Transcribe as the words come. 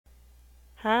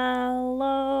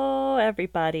Hello,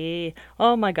 everybody.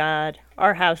 Oh my god,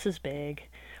 our house is big.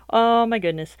 Oh my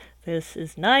goodness, this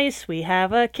is nice. We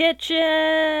have a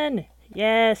kitchen.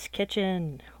 Yes,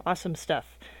 kitchen. Awesome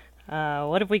stuff.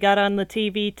 What have we got on the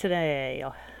TV today?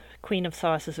 Queen of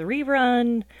Sauce is a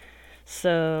rerun.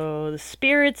 So the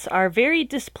spirits are very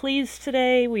displeased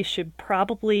today. We should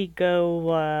probably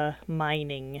go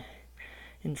mining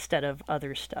instead of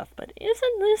other stuff. But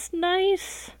isn't this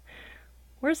nice?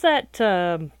 Where's that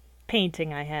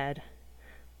painting I had?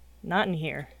 Not in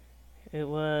here. It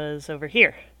was over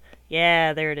here.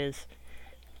 Yeah, there it is.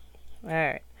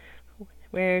 Alright.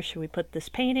 Where should we put this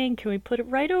painting? Can we put it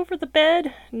right over the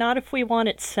bed? Not if we want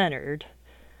it centered.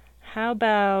 How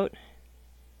about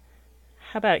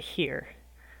here?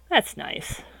 That's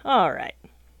nice. Alright.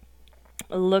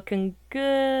 Looking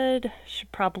good.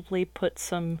 Should probably put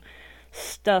some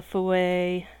stuff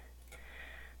away.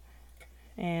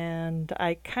 And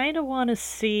I kind of want to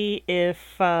see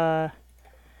if there's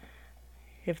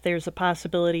a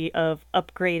possibility of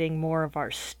upgrading more of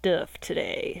our stuff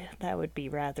today. That would be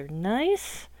rather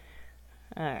nice.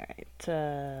 Alright,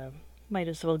 might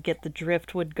as well get the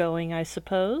driftwood going, I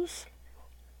suppose.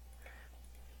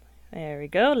 There we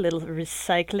go, a little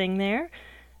recycling there.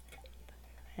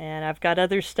 And I've got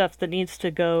other stuff that needs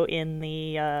to go in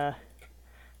the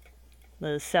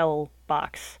cell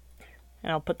box.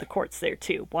 And I'll put the quartz there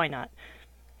too. Why not?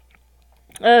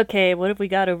 Okay, what have we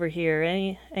got over here?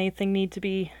 Anything need to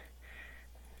be...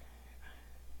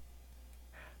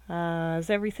 is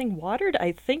everything watered?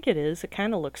 I think it is. It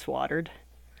kind of looks watered.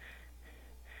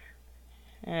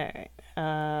 Alright.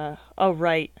 Oh,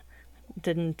 right.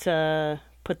 Didn't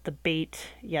put the bait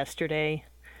yesterday.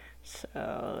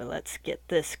 So let's get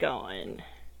this going.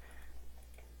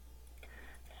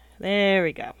 There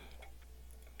we go.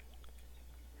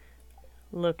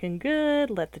 Looking good.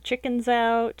 Let the chickens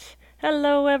out.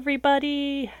 Hello,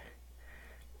 everybody.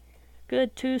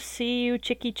 Good to see you,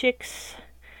 chickie chicks.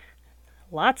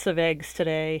 Lots of eggs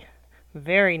today.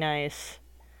 Very nice.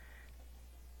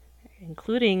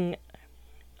 Including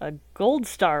a gold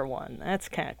star one. That's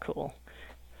kind of cool.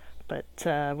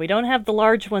 But we don't have the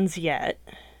large ones yet.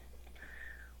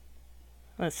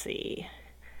 Let's see.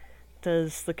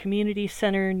 Does the community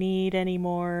center need any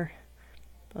more?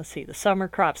 Let's see, the summer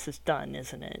crops is done,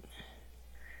 isn't it?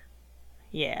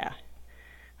 Yeah.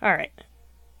 Alright.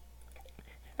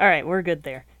 Alright, we're good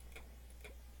there.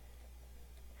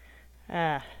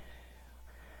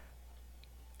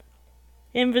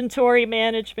 Inventory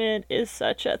management is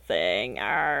such a thing.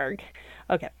 Arg.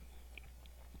 Okay.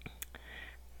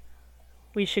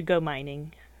 We should go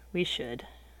mining. We should.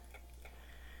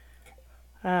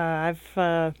 I've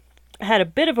had a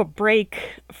bit of a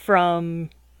break from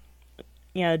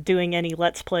doing any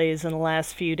Let's Plays in the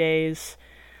last few days.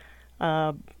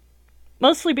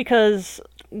 Mostly because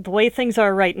the way things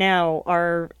are right now,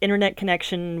 our internet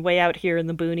connection way out here in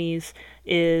the boonies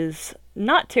is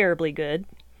not terribly good.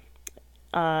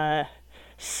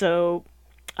 So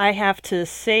I have to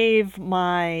save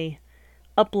my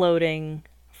uploading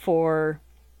for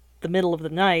the middle of the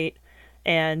night,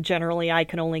 and generally I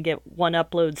can only get one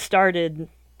upload started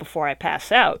before I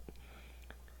pass out.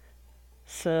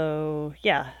 So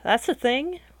yeah, that's a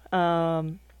thing.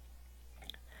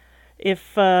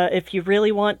 If you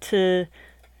really want to,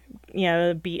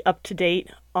 be up to date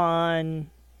on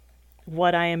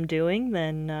what I am doing,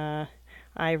 then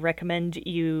I recommend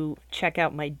you check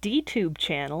out my D.tube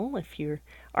channel if you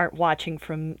aren't watching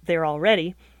from there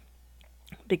already,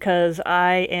 because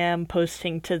I am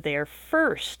posting to there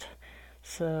first.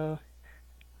 So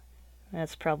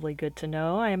that's probably good to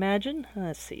know, I imagine.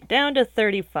 Let's see. Down to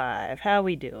 35. How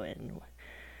we doing?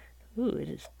 Ooh, it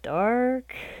is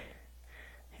dark.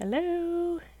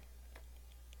 Hello?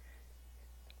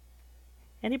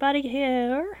 Anybody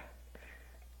here?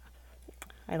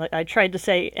 I tried to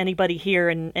say anybody here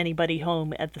and anybody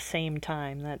home at the same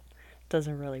time. That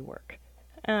doesn't really work.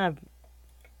 Dang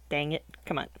it.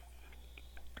 Come on.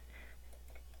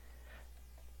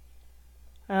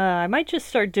 I might just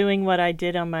start doing what I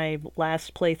did on my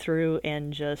last playthrough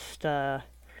and just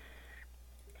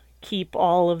keep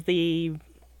all of the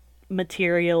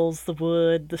materials, the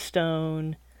wood, the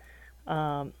stone,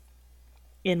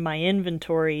 in my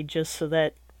inventory, just so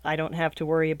that I don't have to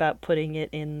worry about putting it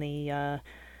in the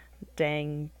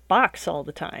dang box all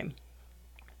the time.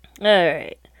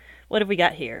 Alright, what have we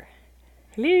got here?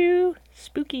 Hello,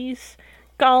 spookies,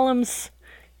 golems.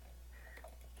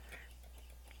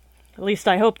 At least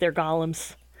I hope they're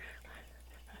golems.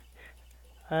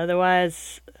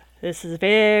 Otherwise, this is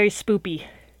very spoopy.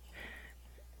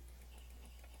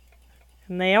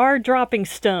 And they are dropping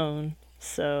stone,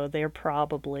 so they're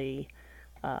probably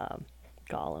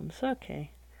golems.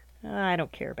 Okay. I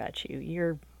don't care about you.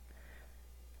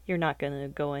 You're not gonna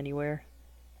go anywhere.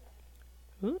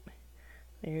 Oop.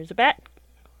 There's a bat.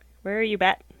 Where are you,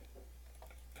 bat?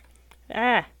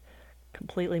 Ah,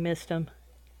 completely missed him.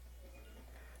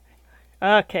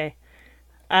 Okay.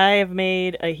 I have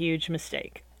made a huge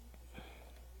mistake.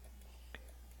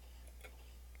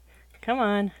 Come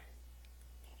on.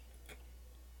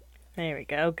 There we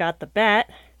go. Got the bat.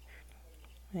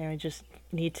 Now I just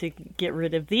need to get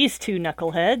rid of these two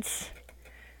knuckleheads.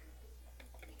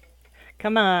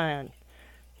 Come on.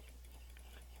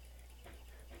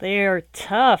 They are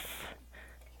tough.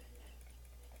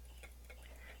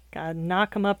 Gotta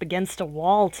knock them up against a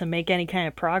wall to make any kind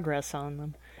of progress on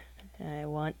them. I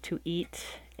want to eat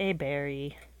a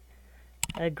berry.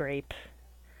 A grape.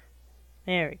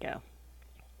 There we go.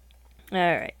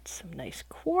 Alright, some nice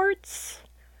quartz.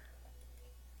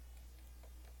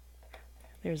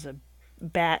 There's a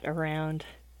bat around.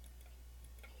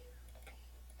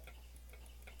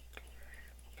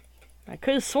 I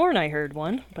could have sworn I heard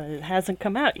one, but it hasn't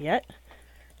come out yet.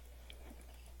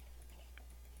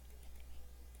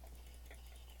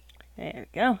 There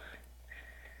we go.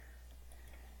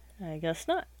 I guess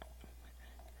not.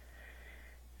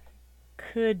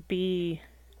 Could be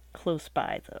close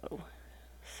by, though.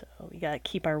 So we gotta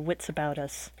keep our wits about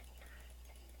us.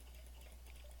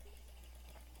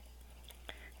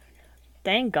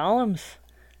 Dang golems.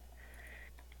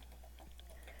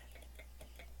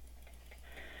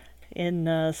 In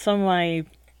some of my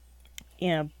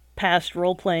past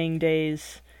role-playing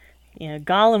days,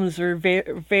 golems are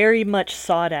very much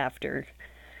sought after.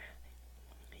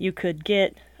 You could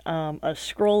get a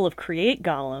scroll of create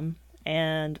golem,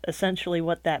 and essentially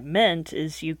what that meant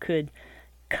is you could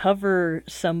cover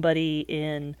somebody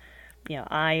in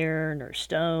iron or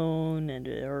stone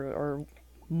or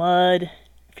mud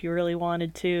if you really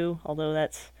wanted to, although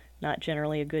that's not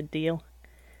generally a good deal.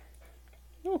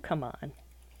 Oh, come on.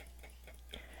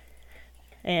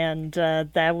 And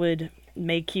that would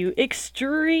make you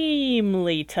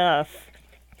extremely tough.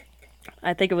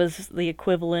 I think it was the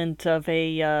equivalent of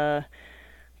a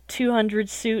 200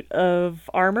 suit of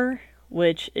armor,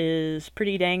 which is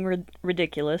pretty dang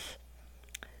ridiculous.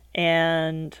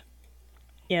 And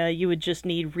you would just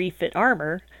need refit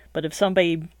armor, but if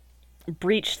somebody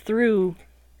breached through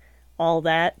all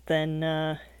that, then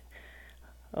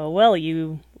oh well,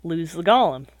 you lose the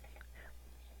golem.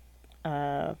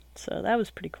 So that was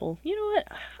pretty cool. You know what?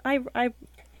 I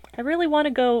really want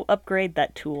to go upgrade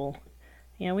that tool.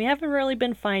 We haven't really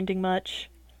been finding much,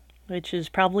 which is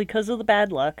probably because of the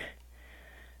bad luck.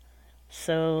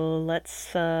 So let's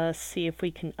see if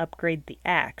we can upgrade the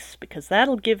axe, because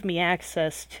that'll give me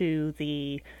access to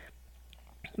the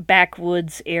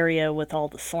backwoods area with all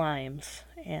the slimes,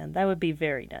 and that would be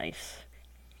very nice.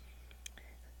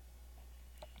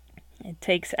 It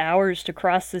takes hours to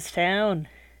cross this town.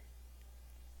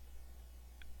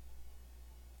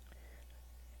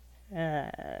 We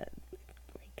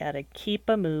gotta keep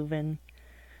a moving.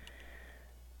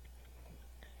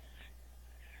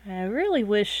 I really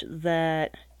wish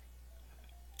that...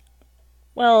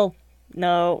 Well,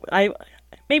 no,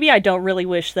 maybe I don't really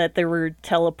wish that there were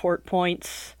teleport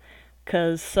points,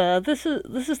 because this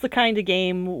is the kind of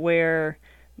game where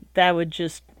that would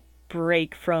just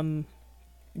break from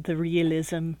the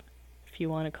realism, if you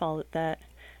want to call it that.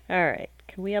 Alright,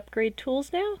 can we upgrade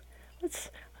tools now? Let's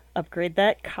upgrade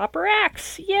that copper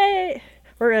axe! Yay!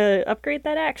 Or upgrade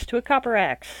that axe to a copper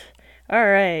axe.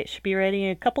 Alright, should be ready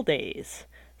in a couple days.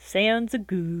 Sounds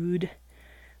good.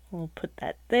 We'll put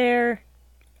that there.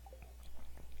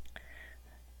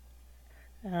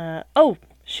 Oh,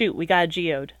 shoot, we got a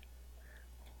geode.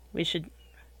 We should...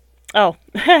 Oh.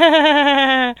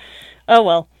 Oh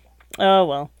well. Oh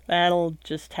well. That'll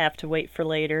just have to wait for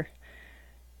later.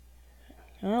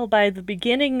 Well, by the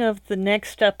beginning of the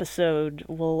next episode,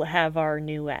 we'll have our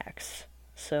new axe.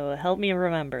 So help me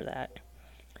remember that.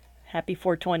 Happy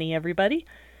 420, everybody.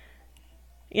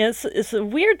 It's a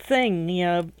weird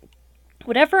thing,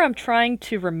 whenever I'm trying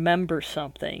to remember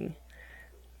something,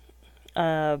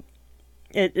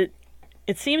 it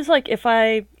seems like if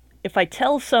I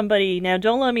tell somebody, now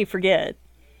don't let me forget,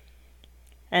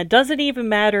 and it doesn't even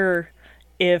matter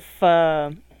if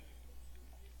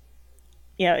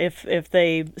if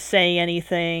they say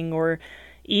anything, or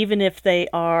even if they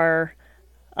are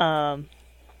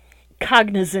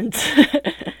cognizant.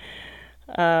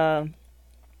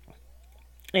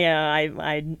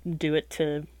 I do it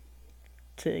to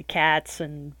cats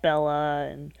and Bella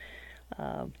and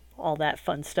all that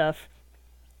fun stuff.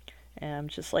 And I'm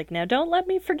just like, now don't let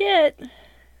me forget.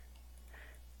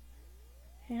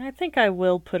 Yeah, I think I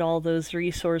will put all those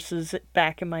resources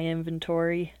back in my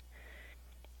inventory.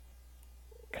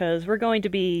 Because we're going to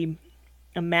be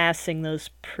amassing those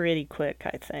pretty quick,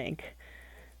 I think.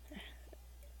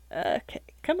 Okay,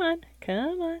 come on,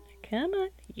 come on, come on.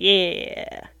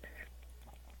 Yeah.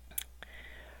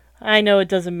 I know it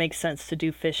doesn't make sense to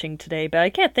do fishing today, but I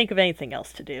can't think of anything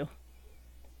else to do.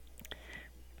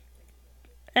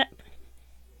 Eh,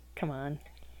 come on.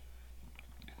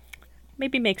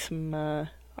 Maybe make some,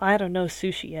 I don't know,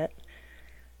 sushi yet.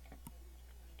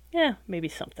 Yeah, maybe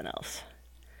something else.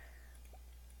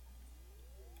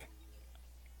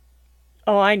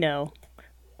 Oh, I know.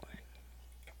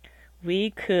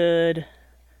 We could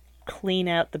clean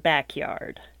out the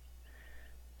backyard.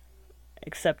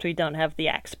 Except we don't have the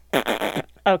axe.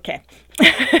 Okay.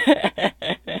 I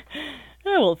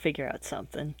will figure out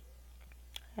something.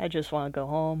 I just want to go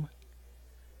home.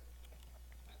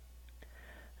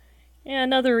 Yeah,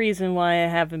 another reason why I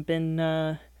haven't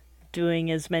been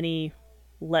doing as many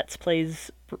Let's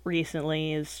Plays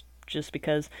recently is just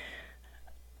because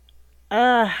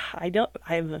I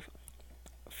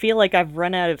feel like I've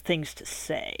run out of things to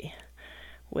say,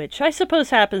 which I suppose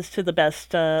happens to the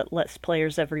best Let's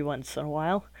Players every once in a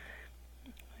while.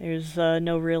 There's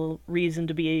no real reason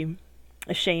to be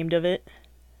ashamed of it,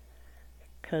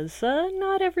 because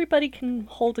not everybody can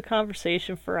hold a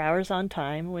conversation for hours on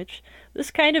time, which this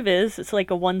kind of is. It's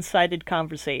like a one-sided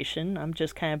conversation. I'm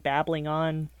just kind of babbling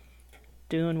on,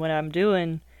 doing what I'm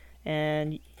doing,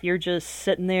 and you're just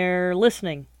sitting there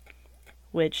listening,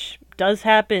 which does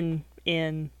happen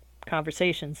in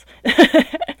conversations.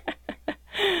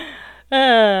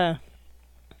 I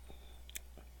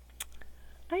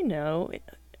know.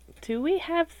 Do we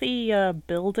have the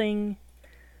building?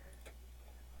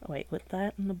 Wait, with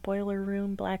that in the boiler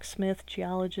room? Blacksmith,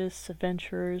 geologists,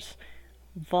 adventurers,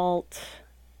 vault,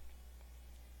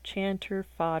 chanter,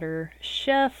 fodder,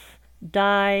 chef,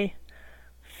 dye,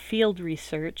 field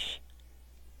research.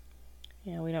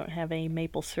 Yeah, we don't have any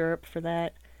maple syrup for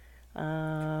that.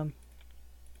 I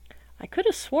could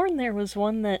have sworn there was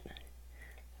one that...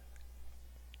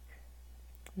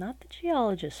 Not the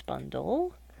geologist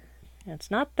bundle.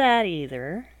 It's not that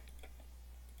either.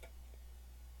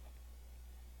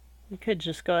 We could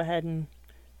just go ahead and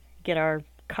get our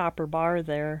copper bar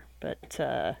there, but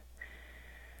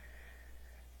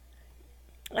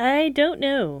I don't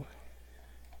know.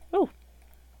 Oh.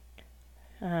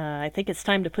 I think it's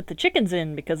time to put the chickens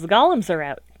in because the golems are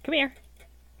out. Come here.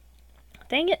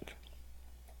 Dang it.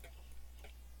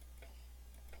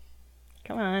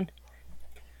 Come on.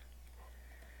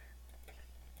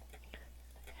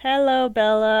 Hello,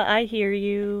 Bella. I hear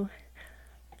you.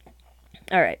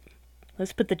 Alright.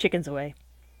 Let's put the chickens away.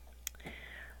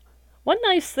 One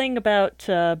nice thing about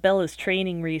Bella's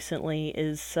training recently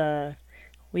is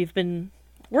we've been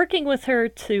working with her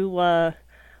to,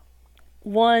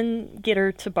 one, get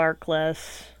her to bark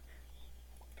less.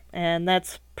 And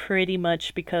that's pretty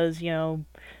much because,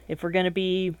 if we're going to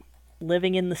be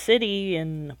living in the city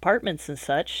in apartments and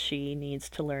such, she needs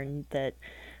to learn that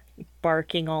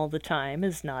barking all the time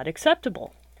is not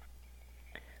acceptable.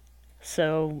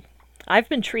 So I've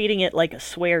been treating it like a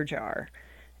swear jar,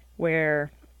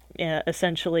 where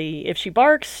essentially if she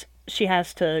barks, she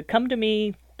has to come to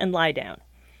me and lie down.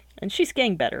 And she's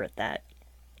getting better at that.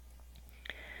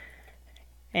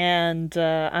 And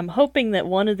I'm hoping that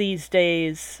one of these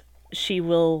days she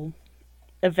will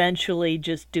eventually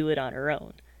just do it on her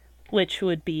own, which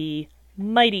would be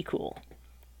mighty cool.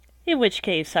 In which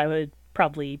case I would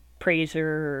probably praise her,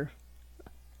 or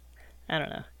I don't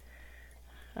know.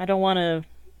 I don't want to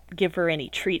give her any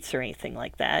treats or anything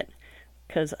like that,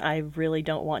 because I really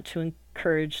don't want to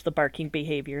encourage the barking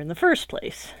behavior in the first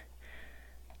place.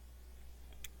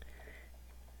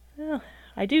 Well,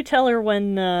 I do tell her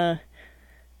when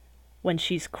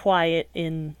she's quiet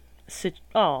in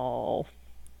oh,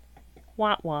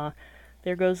 wah wah,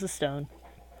 there goes the stone.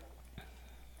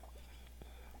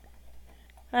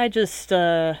 I just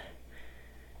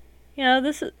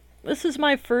this is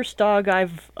my first dog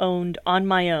I've owned on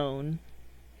my own.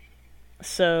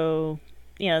 So,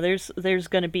 there's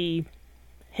going to be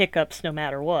hiccups no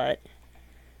matter what.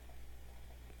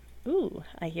 Ooh,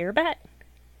 I hear a bat.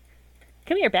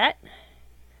 Come here, bat.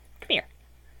 Come here.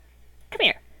 Come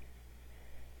here.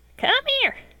 Come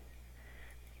here.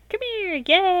 Come here.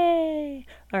 Yay.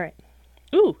 All right.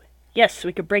 Ooh, yes,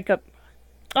 we could break up.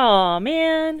 Aw,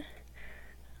 man.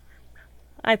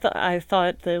 I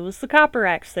thought that it was the copper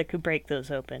axe that could break those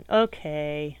open.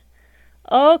 Okay.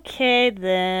 Okay,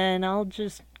 then. I'll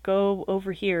just go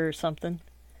over here or something.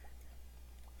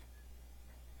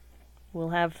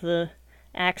 We'll have the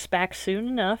axe back soon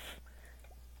enough.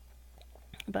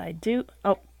 But I do...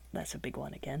 Oh, that's a big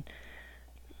one again.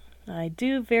 I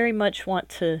do very much want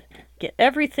to get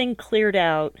everything cleared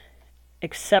out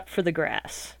except for the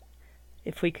grass.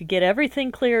 If we could get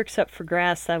everything clear except for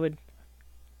grass, that would...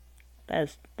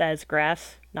 That is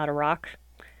grass, not a rock.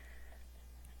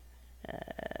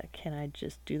 Can I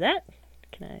just do that?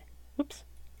 Can I... Whoops.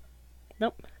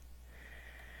 Nope.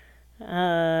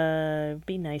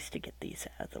 Be nice to get these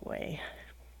out of the way.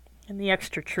 And the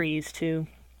extra trees, too.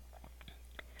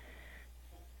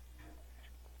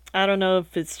 I don't know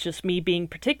if it's just me being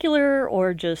particular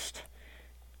or just...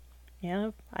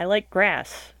 I like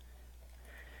grass.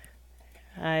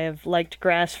 I have liked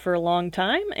grass for a long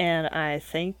time, and I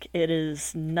think it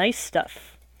is nice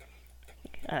stuff.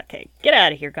 Okay, get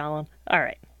out of here, Gollum.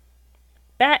 Alright.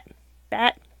 Bat!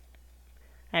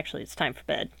 Actually, it's time for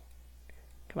bed.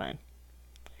 Come on.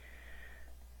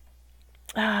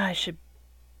 I should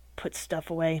put stuff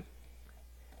away.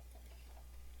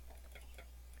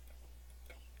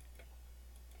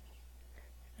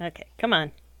 Okay, come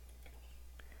on.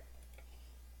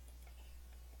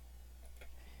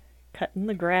 Cutting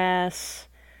the grass,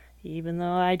 even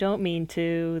though I don't mean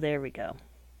to. There we go.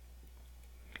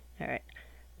 Alright.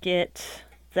 Get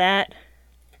that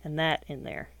and that in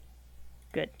there.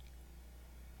 Good.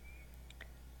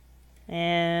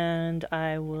 And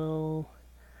I will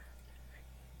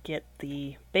get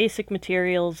the basic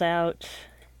materials out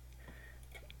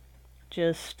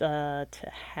just to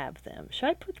have them. Should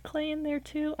I put clay in there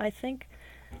too? I think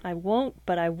I won't,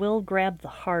 but I will grab the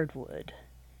hardwood.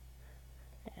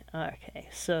 Okay,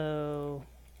 so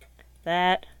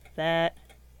that, and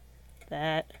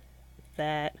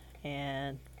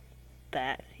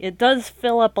that. It does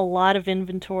fill up a lot of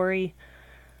inventory,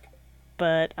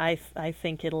 but I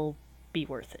think it'll be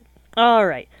worth it.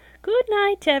 Alright, good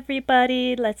night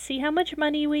everybody. Let's see how much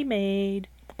money we made.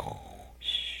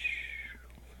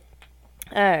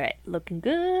 Alright, looking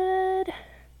good.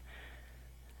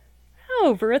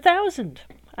 Over 1,000.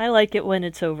 I like it when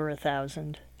it's over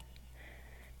 1,000.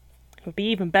 It would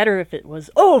be even better if it was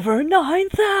over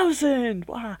 9,000!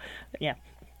 Wow. Yeah.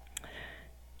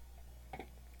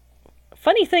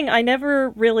 Funny thing, I never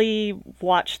really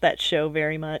watched that show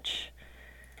very much.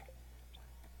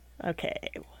 Okay.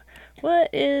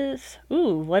 What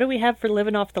do we have for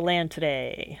living off the land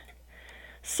today?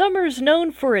 Summer's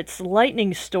known for its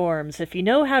lightning storms. If you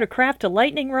know how to craft a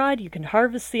lightning rod, you can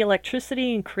harvest the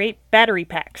electricity and create battery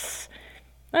packs.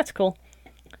 That's cool.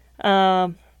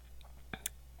 I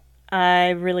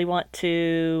really want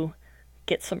to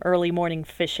get some early morning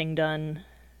fishing done.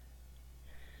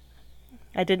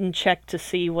 I didn't check to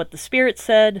see what the spirit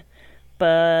said,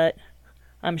 but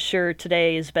I'm sure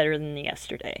today is better than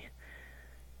yesterday.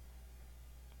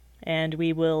 And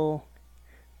we will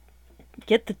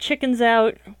get the chickens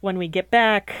out when we get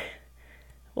back.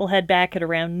 We'll head back at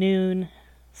around noon.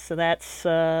 So that's,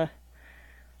 I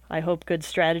hope, good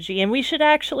strategy. And we should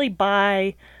actually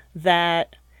buy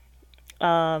that,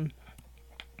 that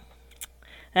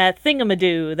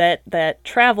thingamadoo, that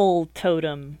travel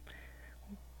totem.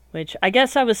 Which I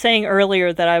guess I was saying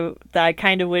earlier that I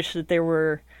kind of wish that there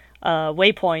were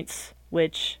waypoints,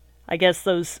 which I guess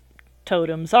those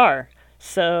totems are.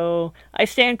 So I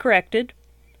stand corrected.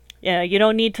 Yeah, you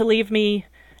don't need to leave me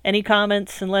any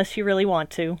comments unless you really want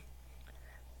to.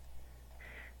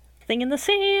 Thing in the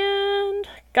sand.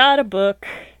 Got a book.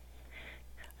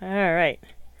 Alright.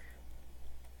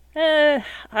 I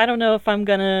don't know if I'm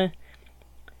gonna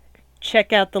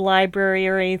check out the library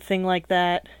or anything like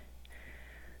that.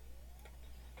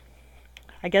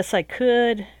 I guess I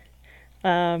could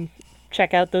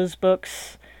check out those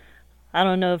books. I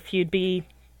don't know if you'd be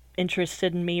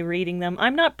interested in me reading them.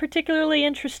 I'm not particularly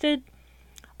interested.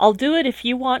 I'll do it if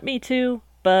you want me to,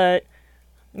 but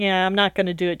yeah, I'm not going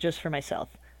to do it just for myself.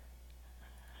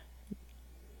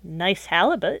 Nice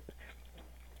halibut.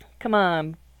 Come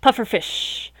on,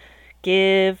 pufferfish.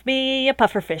 Give me a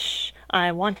pufferfish.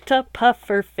 I want a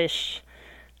pufferfish.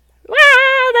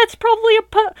 Ah, that's probably a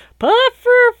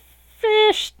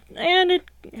pufferfish, and it...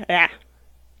 Ah.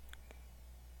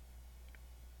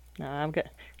 No, I'm good.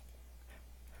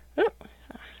 Oh,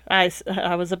 I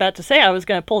was about to say I was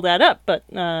going to pull that up, but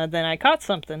then I caught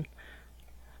something.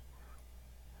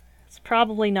 It's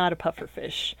probably not a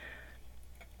pufferfish.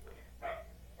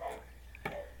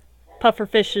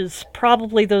 Pufferfish is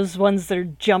probably those ones that are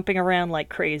jumping around like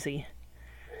crazy.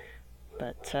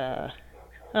 But, oh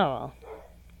well.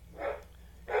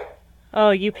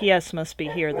 Oh, UPS must be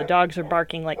here. The dogs are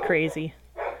barking like crazy.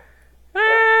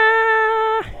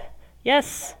 Ah!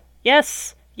 Yes!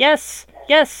 Yes! Yes!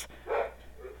 Yes!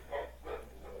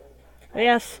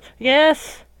 Yes!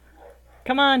 Yes!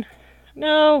 Come on!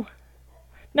 No!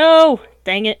 No!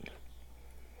 Dang it.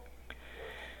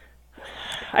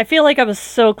 I feel like I was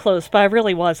so close, but I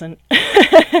really wasn't.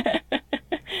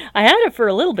 I had it for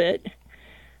a little bit.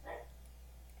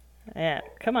 Yeah,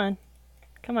 come on.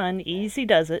 Come on, easy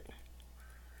does it.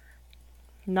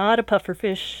 Not a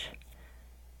pufferfish.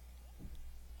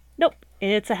 Nope,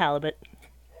 it's a halibut.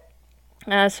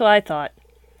 So I thought.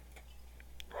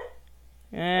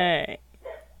 Alright.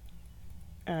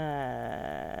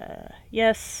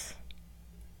 Yes.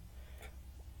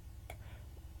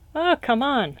 Oh, come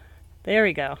on. There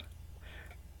we go.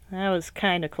 That was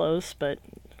kind of close, but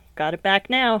got it back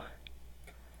now.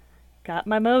 Got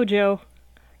my mojo.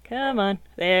 Come on.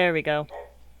 There we go.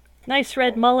 Nice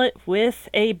red mullet with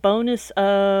a bonus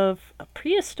of a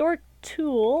prehistoric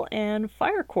tool and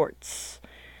fire quartz.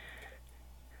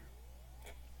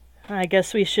 I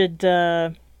guess we should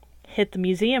hit the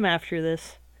museum after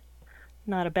this.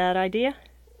 Not a bad idea.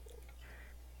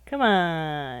 Come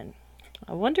on.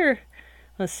 I wonder...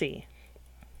 Let's see.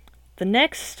 The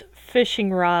next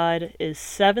fishing rod is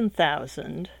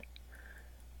 7,000.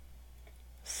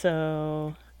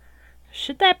 So...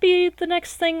 should that be the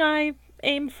next thing I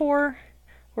aim for?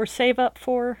 Or save up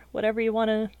for? Whatever you want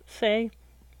to say.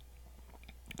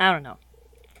 I don't know.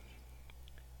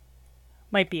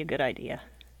 Might be a good idea.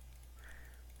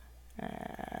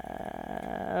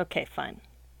 Okay, fine.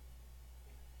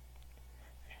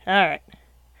 Alright.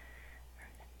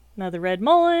 Another red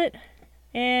mullet.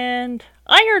 And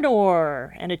iron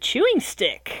ore. And a chewing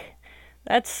stick.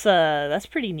 That's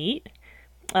pretty neat.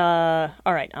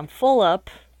 Alright, I'm full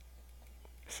up.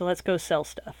 So let's go sell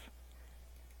stuff.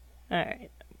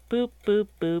 Alright. Boop, boop,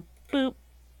 boop, boop,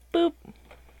 boop.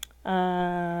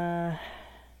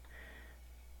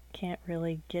 Can't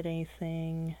really get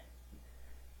anything.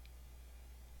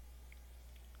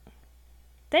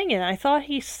 Dang it, I thought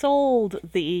he sold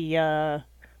the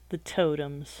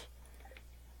totems.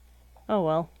 Oh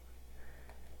well.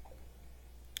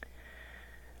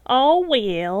 Oh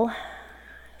well.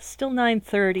 Still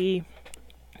 9:30.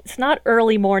 It's not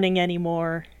early morning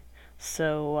anymore,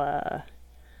 so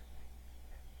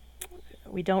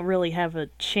we don't really have a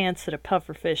chance at a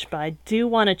pufferfish, but I do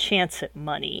want a chance at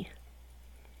money,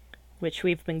 which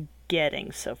we've been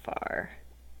getting so far.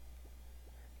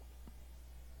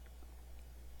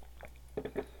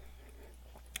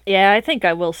 Yeah, I think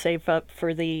I will save up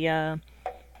for the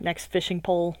next fishing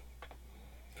pole.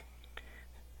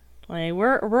 Like,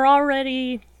 we're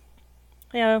already,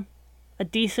 a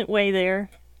decent way there,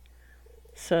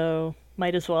 so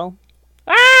might as well.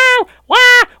 Ah!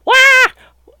 Wah! Wah!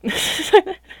 And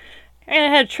I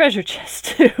had a treasure chest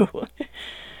too.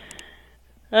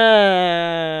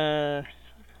 I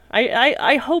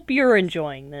hope you're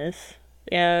enjoying this.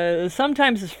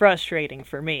 Sometimes it's frustrating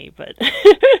for me, but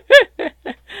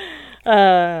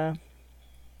I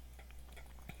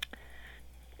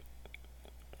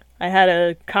had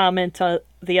a comment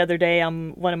the other day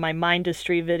on one of my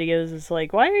Mindustry videos. It's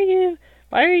like, why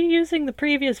are you using the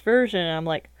previous version? And I'm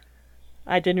like,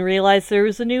 I didn't realize there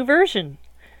was a new version.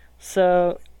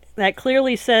 So that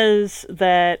clearly says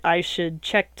that I should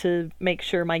check to make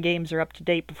sure my games are up to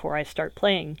date before I start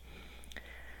playing.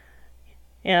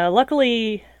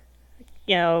 Luckily,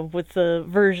 with the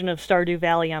version of Stardew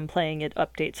Valley I'm playing, it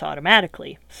updates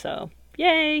automatically. So,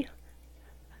 yay!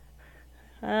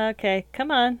 Okay,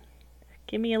 come on.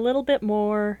 Give me a little bit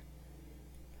more.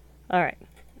 Alright.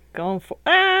 Going for...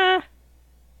 Ah!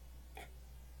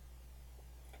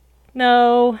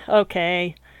 No.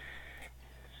 Okay.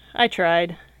 I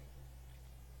tried.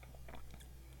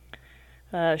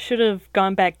 Should have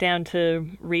gone back down to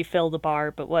refill the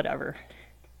bar, but whatever.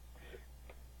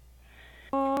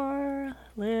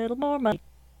 Little more money.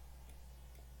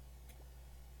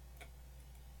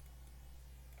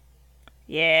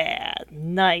 Yeah,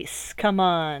 nice. Come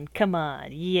on, come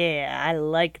on. Yeah, I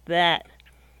like that.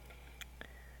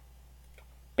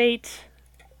 Bait.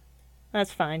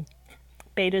 That's fine.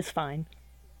 Bait is fine.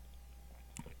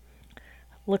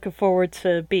 Looking forward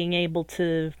to being able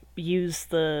to use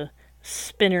the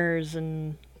spinners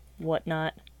and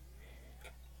whatnot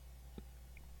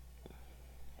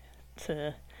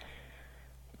to...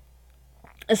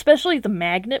 Especially the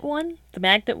magnet one. The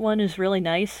magnet one is really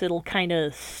nice. It'll kind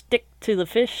of stick to the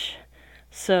fish.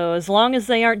 So as long as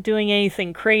they aren't doing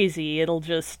anything crazy, it'll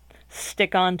just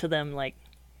stick onto them like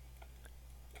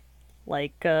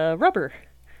rubber.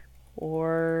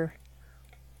 Or...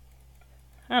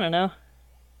 I don't know.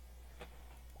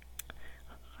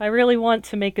 I really want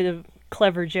to make a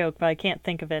clever joke, but I can't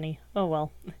think of any. Oh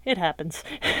well, it happens.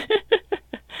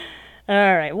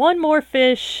 Alright, one more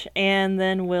fish, and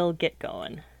then we'll get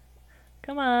going.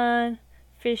 Come on.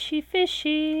 Fishy,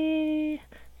 fishy.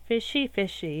 Fishy,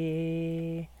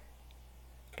 fishy.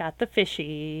 Got the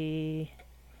fishy.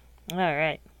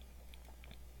 Alright.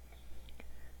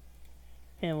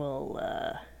 And we'll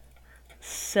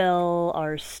sell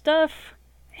our stuff.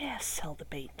 Yeah, sell the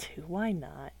bait too. Why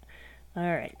not?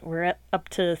 Alright, we're up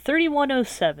to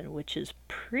 3107, which is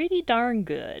pretty darn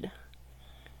good.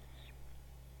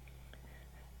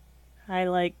 I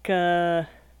like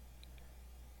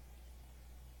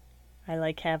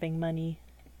having money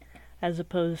as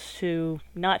opposed to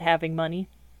not having money.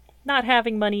 Not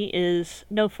having money is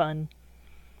no fun.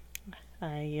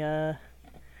 I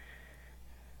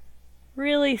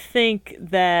really think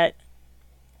that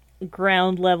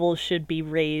ground level should be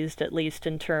raised, at least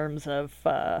in terms of,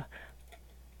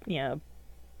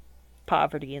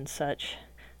 poverty and such.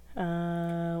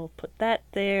 We'll put that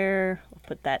there. We'll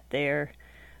put that there.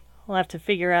 We'll have to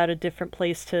figure out a different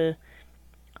place to...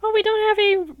 Oh, we don't have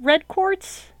any red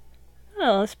quartz?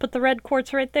 Oh, let's put the red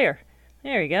quartz right there.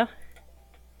 There you go.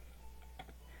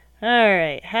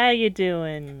 Alright, how you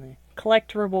doing?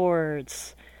 Collect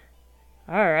rewards.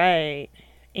 Alright.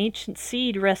 Ancient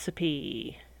seed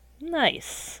recipe.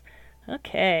 Nice.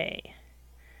 Okay.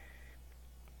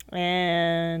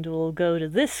 And we'll go to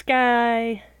this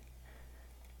guy.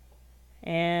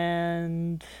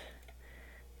 And...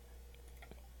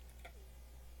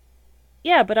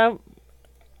 Yeah, but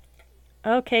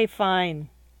okay, fine.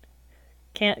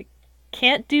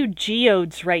 Can't do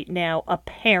geodes right now,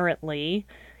 apparently.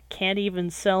 Can't even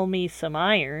sell me some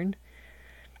iron.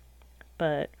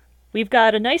 But we've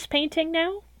got a nice painting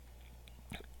now.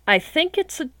 I think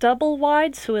it's a double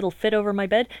wide, so it'll fit over my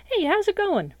bed. Hey, how's it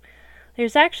going?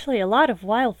 There's actually a lot of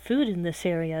wild food in this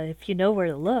area, if you know where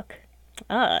to look.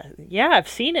 Yeah, I've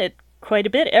seen it quite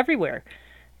a bit everywhere.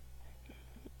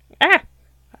 Ah!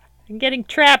 I'm getting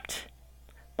trapped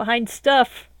behind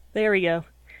stuff. There we go.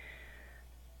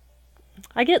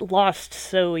 I get lost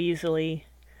so easily.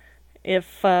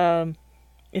 If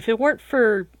it weren't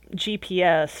for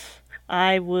GPS,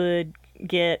 I would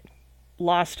get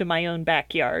lost in my own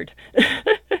backyard.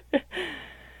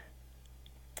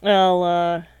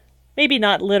 Well, maybe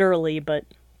not literally, but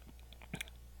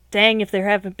dang if there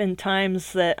haven't been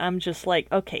times that I'm just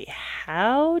like, okay,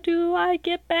 how do I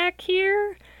get back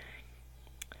here?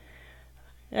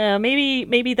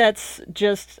 Maybe that's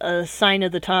just a sign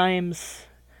of the times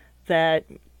that,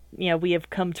 we have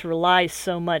come to rely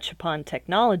so much upon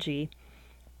technology,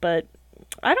 but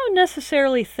I don't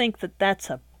necessarily think that that's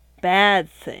a bad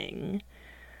thing.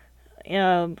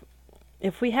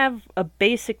 If we have a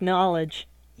basic knowledge,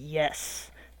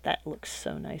 yes, that looks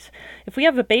so nice. If we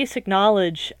have a basic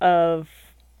knowledge of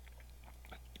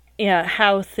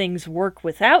how things work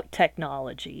without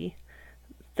technology,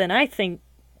 then I think,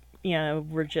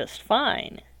 we're just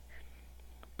fine.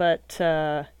 But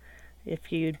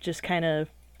if you just kind of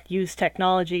use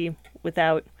technology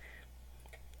without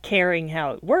caring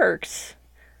how it works,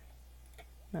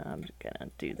 no, I'm just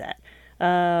gonna do that.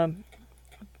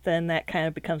 Then that kind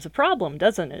of becomes a problem,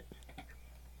 doesn't it?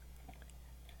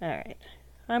 Alright.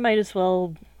 I might as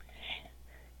well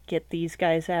get these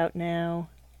guys out now.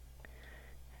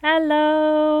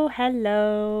 Hello,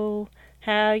 hello.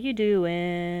 How you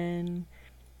doing?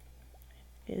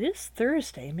 It is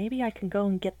Thursday. Maybe I can go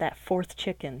and get that fourth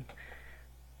chicken.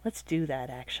 Let's do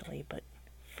that, actually. But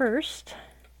first,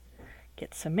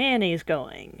 get some mayonnaise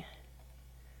going.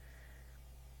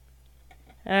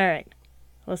 Alright.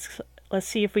 Let's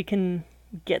see if we can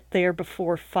get there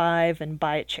before 5 and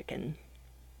buy a chicken.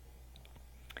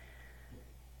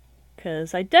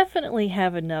 Because I definitely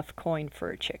have enough coin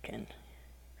for a chicken.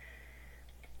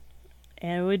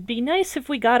 And it would be nice if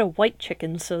we got a white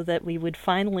chicken so that we would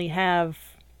finally have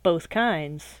both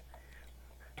kinds.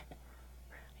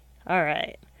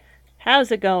 Alright.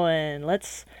 How's it going?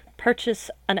 Let's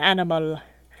purchase an animal.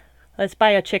 Let's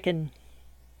buy a chicken.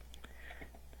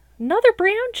 Another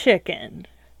brown chicken.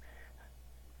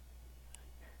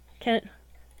 You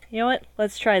know what?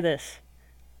 Let's try this.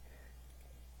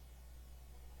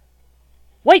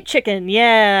 White chicken!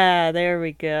 Yeah! There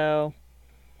we go.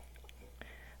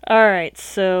 Alright,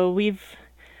 so we've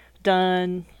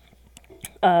done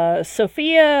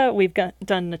Sophia, we've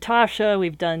done Natasha,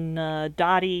 we've done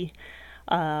Dottie.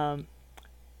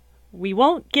 We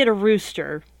won't get a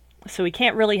rooster, so we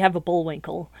can't really have a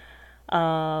Bullwinkle.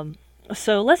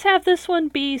 So let's have this one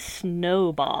be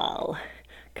Snowball,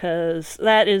 because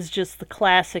that is just the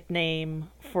classic name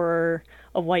for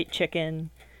a white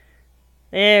chicken.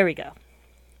 There we go.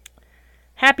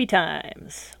 Happy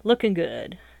times. Looking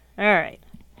good. Alright,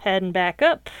 heading back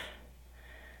up.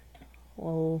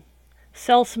 We'll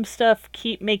sell some stuff,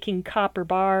 keep making copper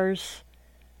bars.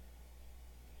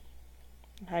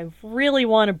 I really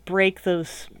want to break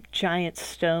those giant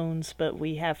stones, but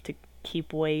we have to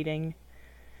keep waiting.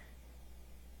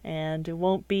 And it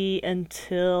won't be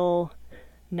until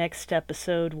next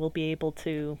episode we'll be able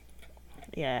to,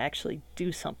 yeah, actually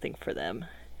do something for them.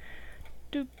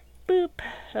 Doop, boop.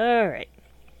 Alright.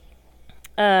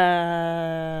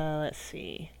 Let's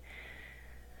see.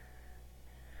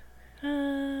 What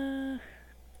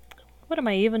am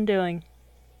I even doing?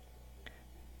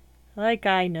 Like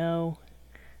I know.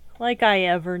 Like I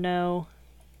ever know.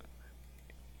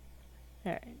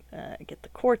 Alright, get the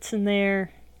quartz in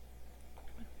there.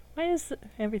 Why is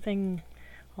everything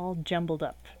all jumbled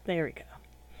up? There we go.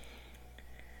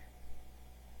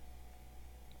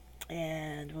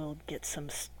 And we'll get some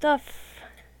stuff,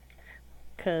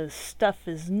 because stuff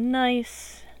is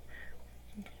nice.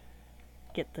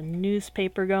 Get the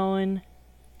newspaper going.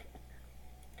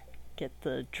 Get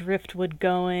the driftwood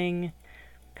going,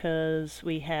 because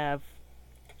we have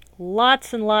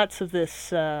lots and lots of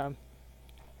this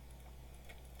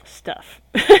stuff.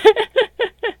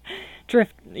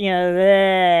 Drift,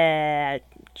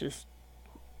 just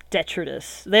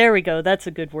detritus. There we go, that's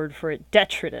a good word for it,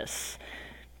 detritus.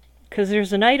 Because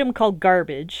there's an item called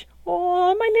garbage.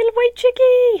 Oh, my little white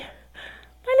chickie!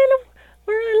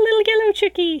 We're a little yellow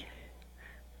chickie.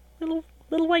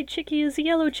 Little white chickie is a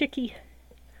yellow chickie.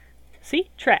 See?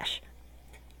 Trash.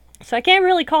 So I can't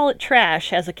really call it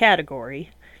trash as a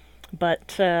category,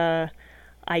 but I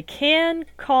can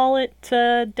call it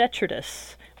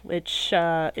detritus, which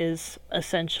is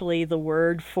essentially the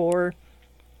word for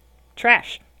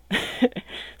trash.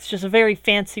 It's just a very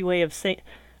fancy way of saying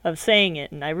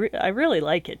it, and I really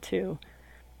like it too.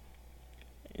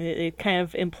 It kind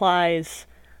of implies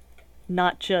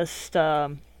not just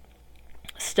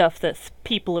stuff that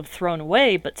people have thrown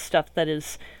away, but stuff that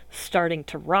is starting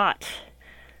to rot,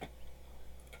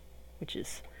 which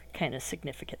is kind of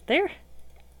significant there.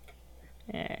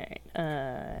 Alright,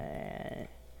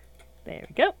 there we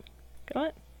go. Go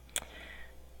on.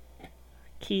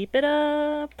 Keep it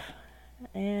up.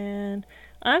 And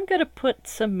I'm going to put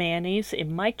some mayonnaise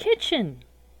in my kitchen.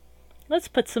 Let's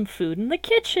put some food in the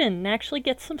kitchen and actually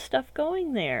get some stuff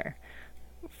going there.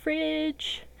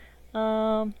 Fridge.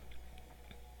 I'll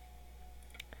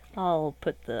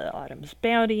put the Autumn's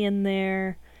Bounty in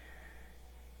there.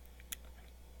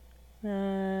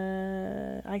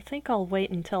 I think I'll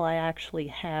wait until I actually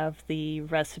have the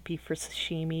recipe for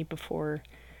sashimi before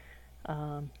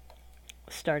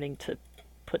starting to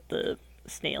put the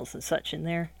snails and such in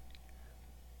there.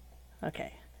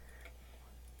 Okay.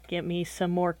 Get me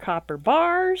some more copper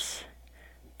bars.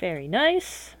 Very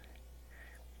nice.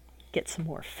 Get some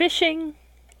more fishing.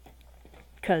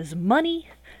 Because money.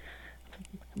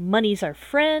 Money's our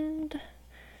friend.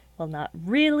 Well, not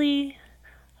really.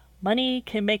 Money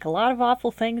can make a lot of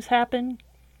awful things happen,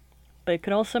 but it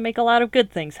can also make a lot of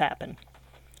good things happen.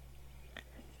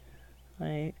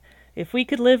 If we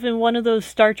could live in one of those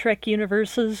Star Trek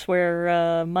universes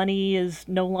where money is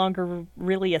no longer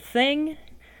really a thing,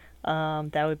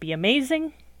 that would be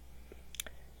amazing.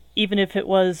 Even if it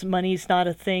was money's not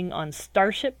a thing on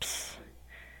starships.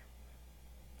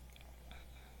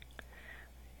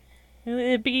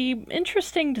 It'd be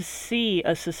interesting to see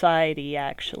a society,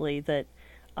 actually, that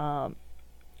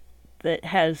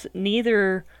has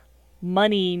neither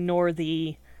money nor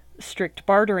the strict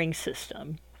bartering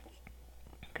system.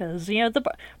 Because, the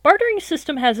bartering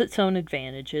system has its own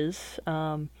advantages.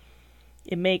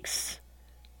 It makes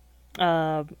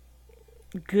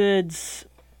goods,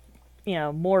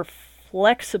 more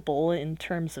flexible in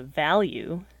terms of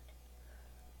value.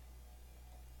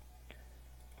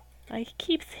 I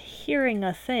keep hearing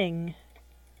a thing.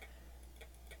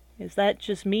 Is that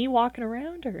just me walking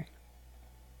around, or?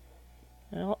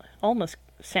 It almost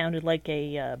sounded like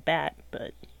a bat,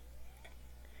 but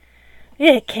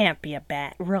it can't be a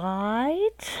bat,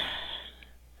 right?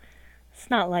 It's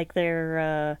not like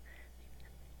they're,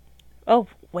 Oh,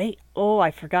 wait. Oh, I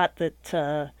forgot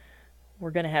that,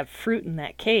 we're gonna have fruit in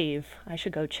that cave. I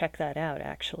should go check that out,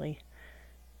 actually.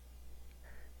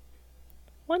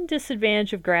 One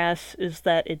disadvantage of grass is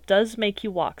that it does make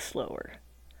you walk slower.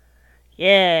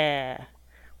 Yeah.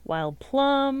 Wild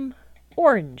plum.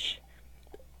 Orange.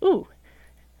 Ooh.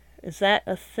 Is that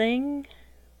a thing?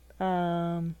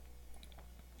 No.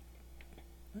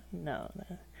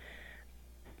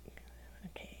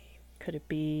 Okay. Could it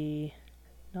be...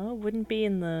 No, it wouldn't be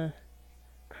in the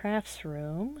crafts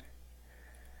room.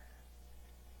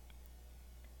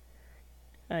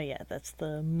 Oh yeah, that's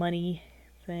the money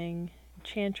thing.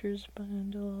 Enchanter's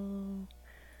bundle.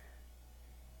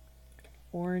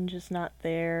 Orange is not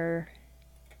there.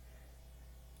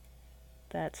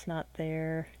 That's not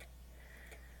there.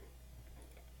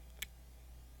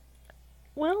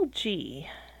 Well, gee.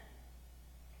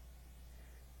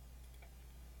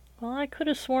 Well, I could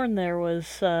have sworn there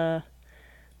was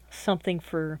something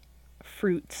for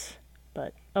fruits,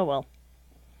 but oh well.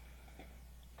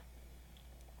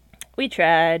 We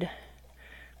tried,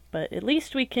 but at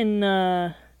least we can,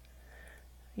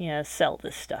 yeah, sell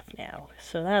this stuff now,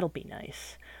 so that'll be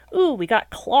nice. Ooh, we got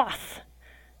cloth.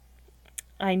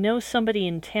 I know somebody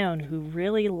in town who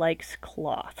really likes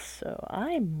cloth, so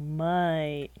I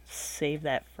might save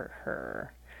that for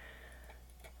her.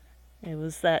 It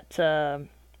was that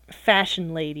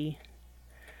fashion lady.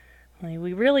 Like,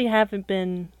 we really haven't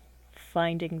been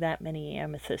finding that many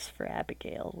amethysts for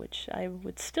Abigail, which I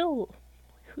would still,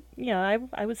 I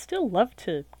would still love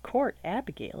to court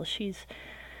Abigail. She's,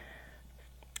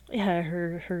 yeah,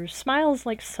 her smile's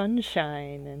like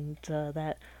sunshine, and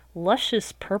that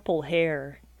luscious purple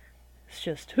hair. It's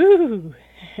just, whoo,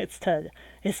 it's to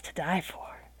die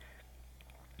for.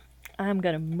 I'm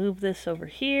gonna move this over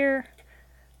here.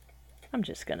 I'm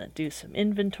just gonna do some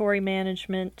inventory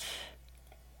management.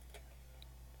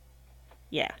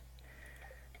 Yeah.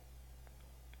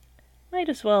 Might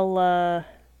as well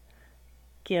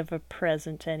give a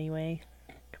present anyway.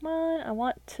 Come on, I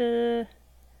want to...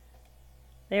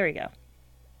 There we go.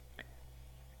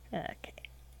 Okay.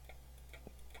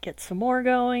 Get some more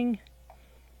going.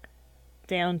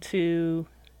 Down to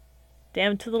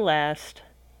the last.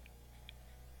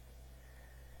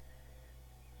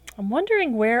 I'm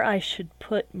wondering where I should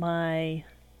put my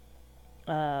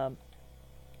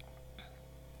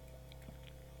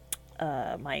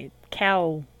my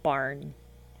cow barn.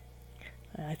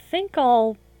 I think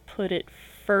I'll put it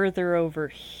further over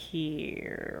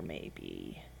here,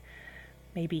 maybe.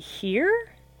 Maybe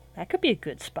here? That could be a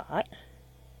good spot.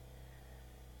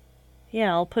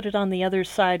 Yeah, I'll put it on the other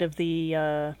side of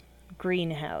the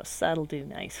greenhouse. That'll do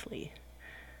nicely.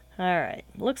 Alright,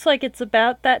 looks like it's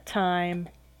about that time.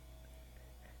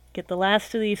 Get the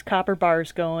last of these copper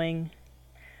bars going.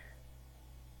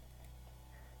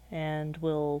 And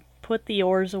we'll put the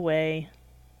ores away.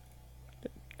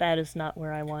 That is not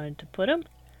where I wanted to put them.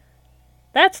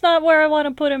 That's not where I want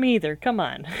to put them either. Come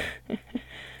on.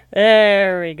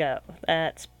 There we go.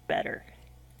 That's better.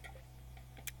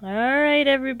 Alright,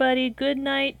 everybody. Good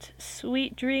night.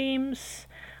 Sweet dreams.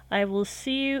 I will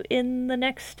see you in the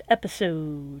next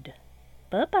episode.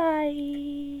 Bye-bye.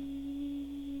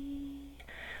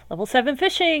 Level 7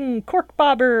 fishing. Cork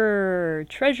bobber.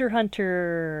 Treasure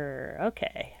hunter.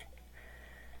 Okay.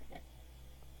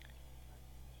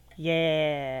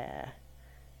 Yeah.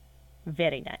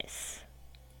 Very nice.